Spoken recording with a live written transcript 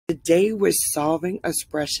Today we're solving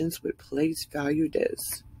expressions with place value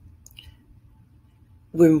dis.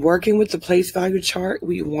 When working with the place value chart,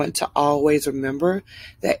 we want to always remember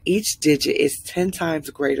that each digit is 10 times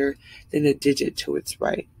greater than the digit to its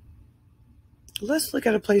right. Let's look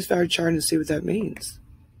at a place value chart and see what that means.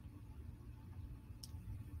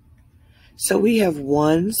 So we have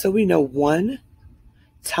 1, so we know 1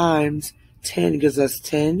 times 10 gives us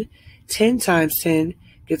 10. 10 times 10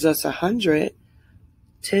 gives us 100.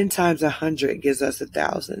 10 times 100 gives us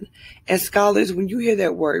 1,000. And scholars, when you hear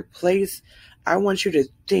that word place, I want you to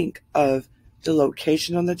think of the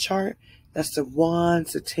location on the chart. That's the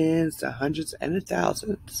 1s, the 10s, the 100s, and the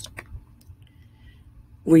 1000s.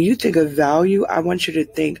 When you think of value, I want you to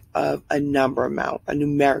think of a number amount, a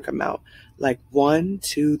numeric amount, like 1,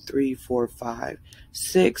 2, 3, 4, 5,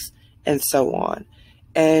 6, and so on.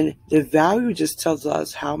 And the value just tells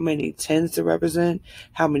us how many tens to represent,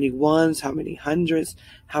 how many ones, how many hundreds,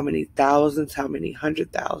 how many thousands, how many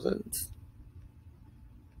 100,000s.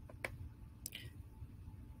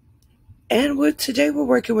 And today we're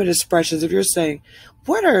working with expressions. If you're saying,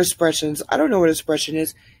 what are expressions? I don't know what expression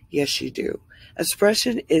is. Yes, you do.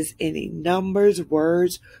 Expression is any numbers,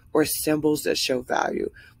 words, or symbols that show value.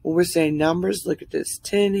 When we're saying numbers, look at this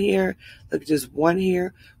 10 here, look at this 1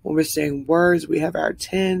 here. When we're saying words, we have our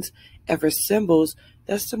tens. And for symbols,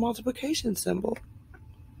 that's the multiplication symbol.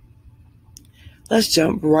 Let's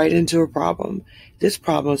jump right into a problem. This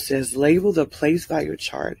problem says, label the place value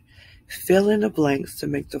chart. Fill in the blanks to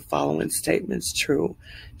make the following statements true.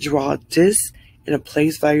 Draw this in a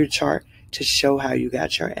place value chart to show how you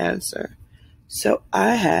got your answer. So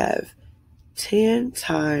I have 10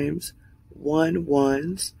 times 1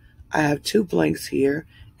 ones. I have 2 blanks here,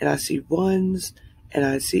 and I see ones, and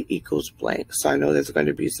I see equals blank. So I know there's going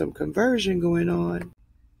to be some conversion going on.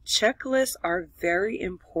 Checklists are very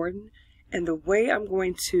important, and the way I'm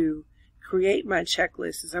going to create my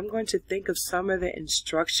checklist is I'm going to think of some of the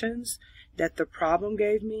instructions that the problem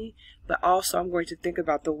gave me, but also I'm going to think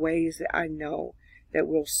about the ways that I know that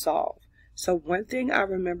we'll solve. So one thing I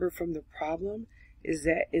remember from the problem is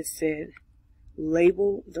that it said,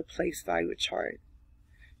 label the place value chart.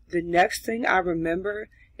 The next thing I remember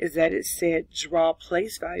is that it said, draw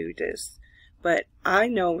place value dis. But I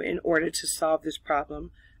know in order to solve this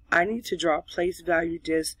problem, I need to draw place value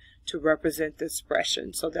dis to represent the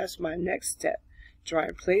expression. So that's my next step,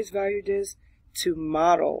 drawing place value dis to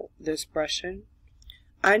model the expression.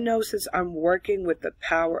 I know since I'm working with the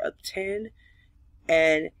power of 10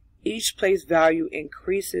 and each place value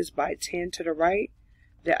increases by 10 to the right,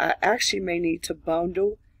 that I actually may need to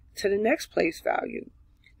bundle to the next place value.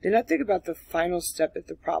 Then I think about the final step that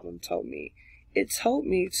the problem told me. It told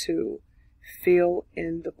me to fill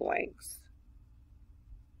in the blanks.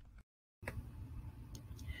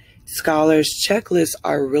 Scholars, checklists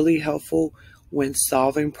are really helpful when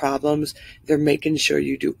solving problems. They're making sure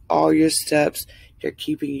you do all your steps. They're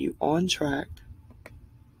keeping you on track.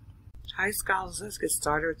 Hi scholars, let's get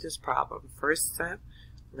started with this problem. First step,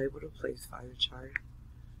 label the place value chart.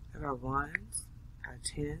 We have our ones, our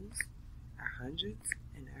tens, our hundreds,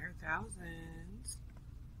 and our thousands.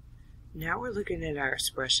 Now we're looking at our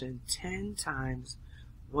expression 10 times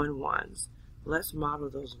 1 ones. Let's model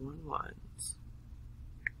those 1 ones.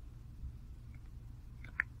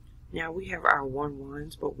 Now we have our 1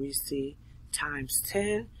 ones, but we see times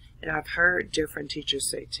 10, and I've heard different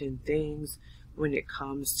teachers say 10 things when it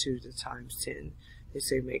comes to the times 10. They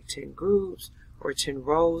say make 10 groups or 10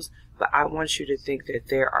 rows, but I want you to think that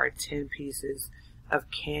there are 10 pieces of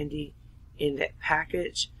candy in that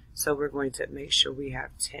package, so we're going to make sure we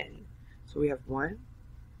have 10. So we have 1,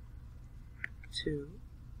 2,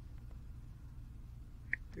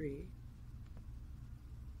 3,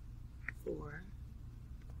 4,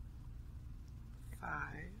 5,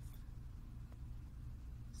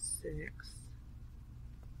 6,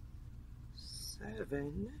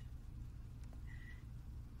 7,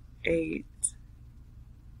 8,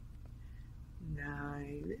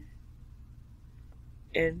 9,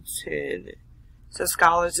 and 10. So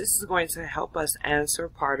scholars, this is going to help us answer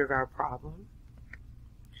part of our problem.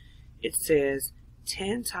 It says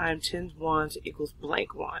 10 times 10 ones equals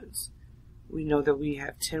blank ones. We know that we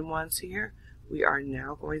have 10 ones here. We are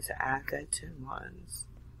now going to add that 10 ones.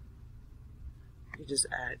 We just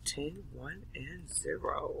add 10, 1, and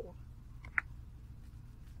 0.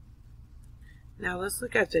 Now let's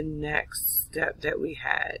look at the next step that we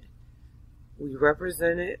had. We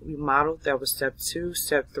represented, we modeled, that was step 2.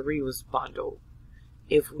 Step 3 was bundle,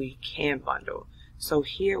 if we can bundle. So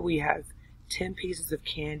here we have 10 pieces of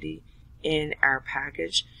candy in our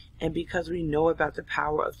package, and because we know about the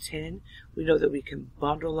power of 10, we know that we can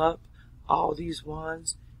bundle up all these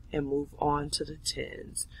ones and move on to the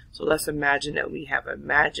tens. So let's imagine that we have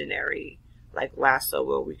imaginary, like lasso,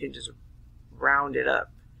 where we can just round it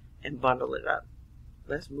up and bundle it up.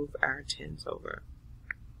 Let's move our tens over.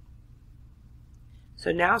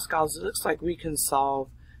 So now, scholars, it looks like we can solve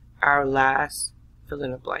our last fill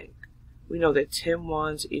in the blank. We know that 10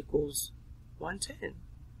 ones equals 110.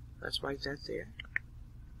 Let's write that there.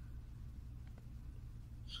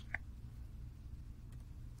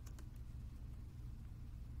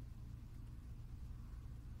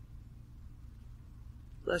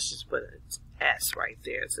 Let's just put an S right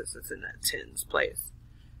there since it's in that tens place.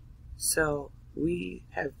 So we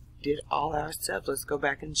have did all our steps. Let's go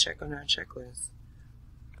back and check on our checklist.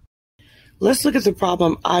 Let's look at the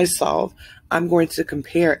problem I solved. I'm going to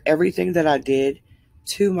compare everything that I did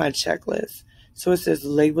to my checklist. So it says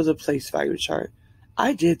label the place value chart.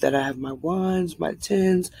 I did that. I have my ones, my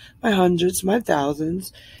tens, my hundreds, my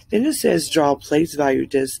thousands. Then it says draw place value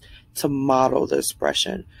disk to model the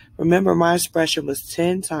expression. Remember, my expression was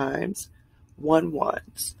 10 times 1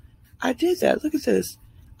 ones. I did that. Look at this.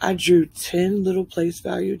 I drew 10 little place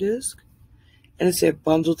value disks, and it said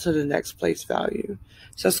bundle to the next place value.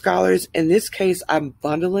 So scholars, in this case, I'm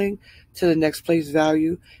bundling to the next place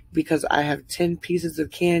value because I have 10 pieces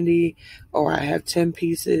of candy, or I have 10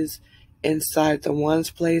 pieces inside the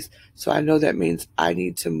ones place. So I know that means I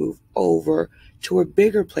need to move over to a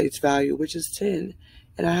bigger place value, which is 10.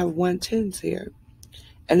 And I have 1 tens here.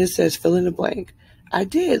 And it says fill in the blank. I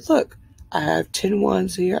did. Look, I have 10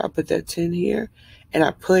 ones here. I put that 10 here, and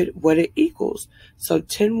I put what it equals. So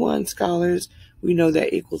 10 ones, scholars, we know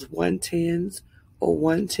that equals 1 tens or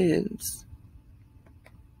 1 tens.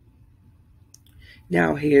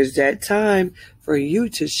 Now here's that time for you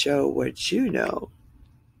to show what you know.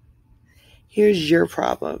 Here's your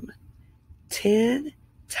problem. 10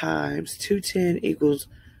 times 210 equals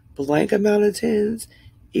blank amount of tens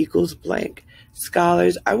equals blank.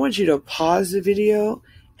 Scholars, I want you to pause the video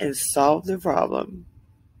and solve the problem.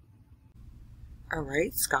 All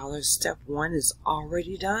right, scholars, step 1 is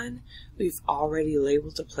already done. We've already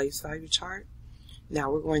labeled the place value chart. Now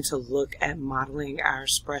we're going to look at modeling our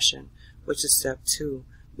expression, which is step 2.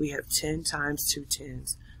 We have 10 times 2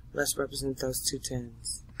 tens. Let's represent those 2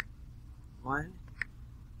 tens. 1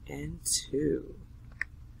 and 2.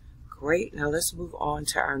 Great. Now let's move on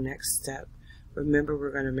to our next step. Remember,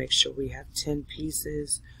 we're going to make sure we have 10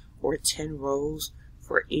 pieces or 10 rows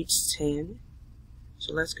for each 10.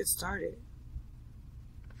 So let's get started.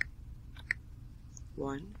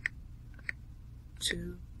 1,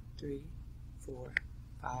 2, 3, 4,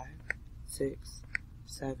 5, 6,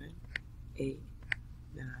 7, 8,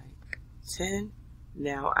 9, 10.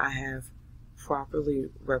 Now I have properly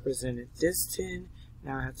represented this 10.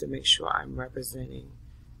 Now I have to make sure I'm representing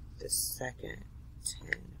the second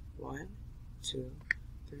 10. 1, 2,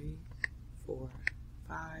 3, 4,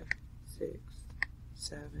 5, 6,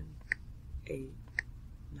 7, 8,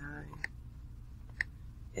 9,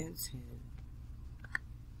 and 10.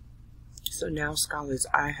 So now, scholars,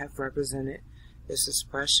 I have represented this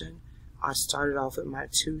expression. I started off with my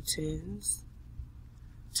 2 tens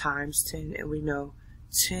times 10, and we know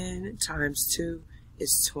 10 times 2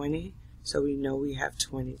 is 20, so we know we have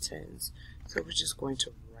 20 tens. So we're just going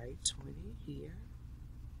to write 20 here.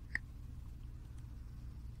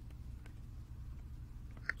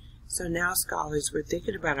 So now, scholars, we're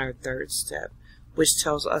thinking about our third step, which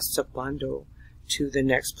tells us to bundle to the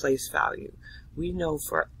next place value. We know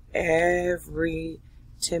for every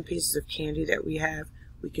 10 pieces of candy that we have,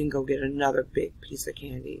 we can go get another big piece of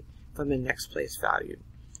candy from the next place value.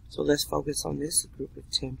 So let's focus on this group of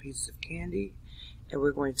 10 pieces of candy, and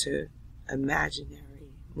we're going to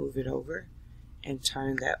imaginary move it over and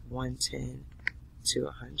turn that 110 to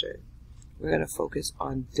 100. We're going to focus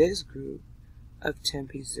on this group of 10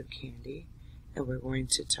 pieces of candy, and we're going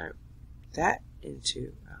to turn that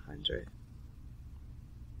into 100.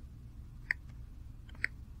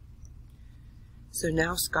 So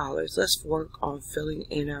now, scholars, let's work on filling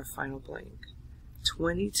in our final blank.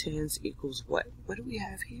 20 tens equals what? What do we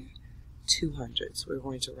have here? 200. So we're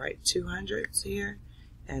going to write 200s here,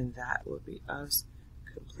 and that will be us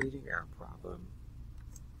completing our problem.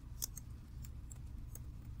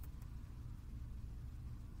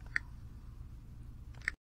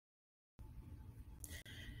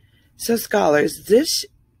 So scholars, this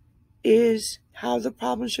is how the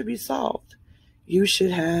problem should be solved. You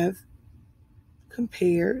should have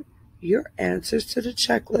compared your answers to the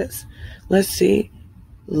checklist. Let's see.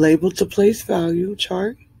 Label to place value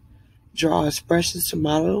chart. Draw expressions to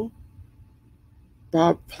model.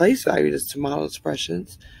 Draw place values to model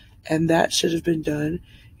expressions. And that should have been done.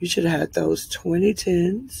 You should have had those 20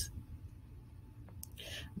 tens.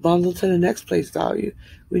 Bundle to the next place value.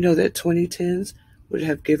 We know that 20 tens would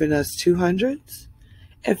have given us 200s.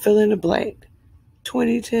 And fill in the blank.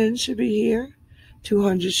 20 tens should be here.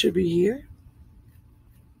 200 should be here.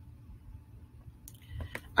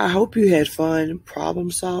 I hope you had fun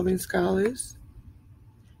problem solving, scholars.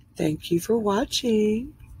 Thank you for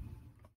watching.